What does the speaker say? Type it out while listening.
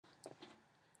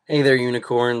Hey there,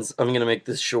 unicorns. I'm gonna make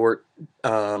this short.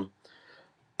 Um,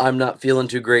 I'm not feeling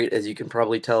too great, as you can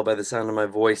probably tell by the sound of my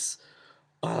voice,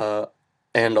 uh,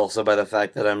 and also by the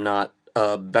fact that I'm not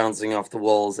bouncing off the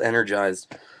walls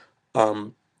energized.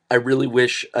 Um, I really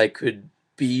wish I could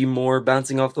be more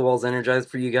bouncing off the walls energized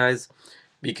for you guys,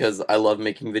 because I love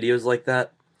making videos like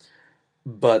that.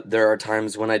 But there are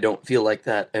times when I don't feel like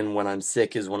that, and when I'm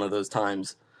sick is one of those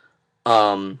times.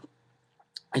 Um,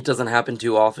 it doesn't happen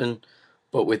too often,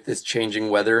 but with this changing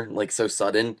weather, like so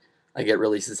sudden, I get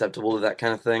really susceptible to that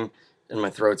kind of thing, and my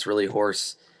throat's really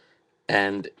hoarse,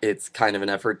 and it's kind of an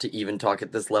effort to even talk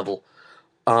at this level.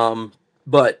 Um,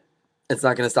 but it's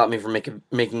not going to stop me from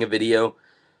making a video,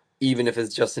 even if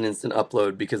it's just an instant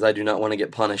upload, because I do not want to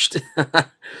get punished.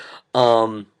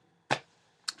 um,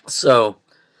 so,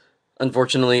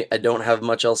 unfortunately, I don't have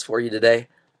much else for you today,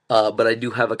 but I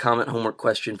do have a comment homework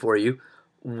question for you.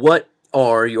 What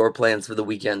are your plans for the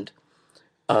weekend?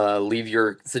 Leave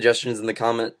your suggestions in the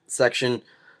comment section.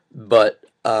 But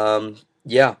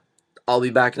yeah, I'll be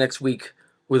back next week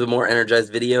with a more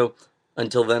energized video.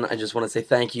 Until then, I just want to say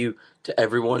thank you to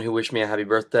everyone who wished me a happy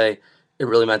birthday. It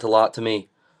really meant a lot to me.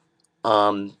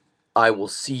 Um, I will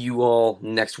see you all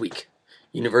next week.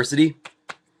 University,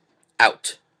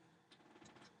 out.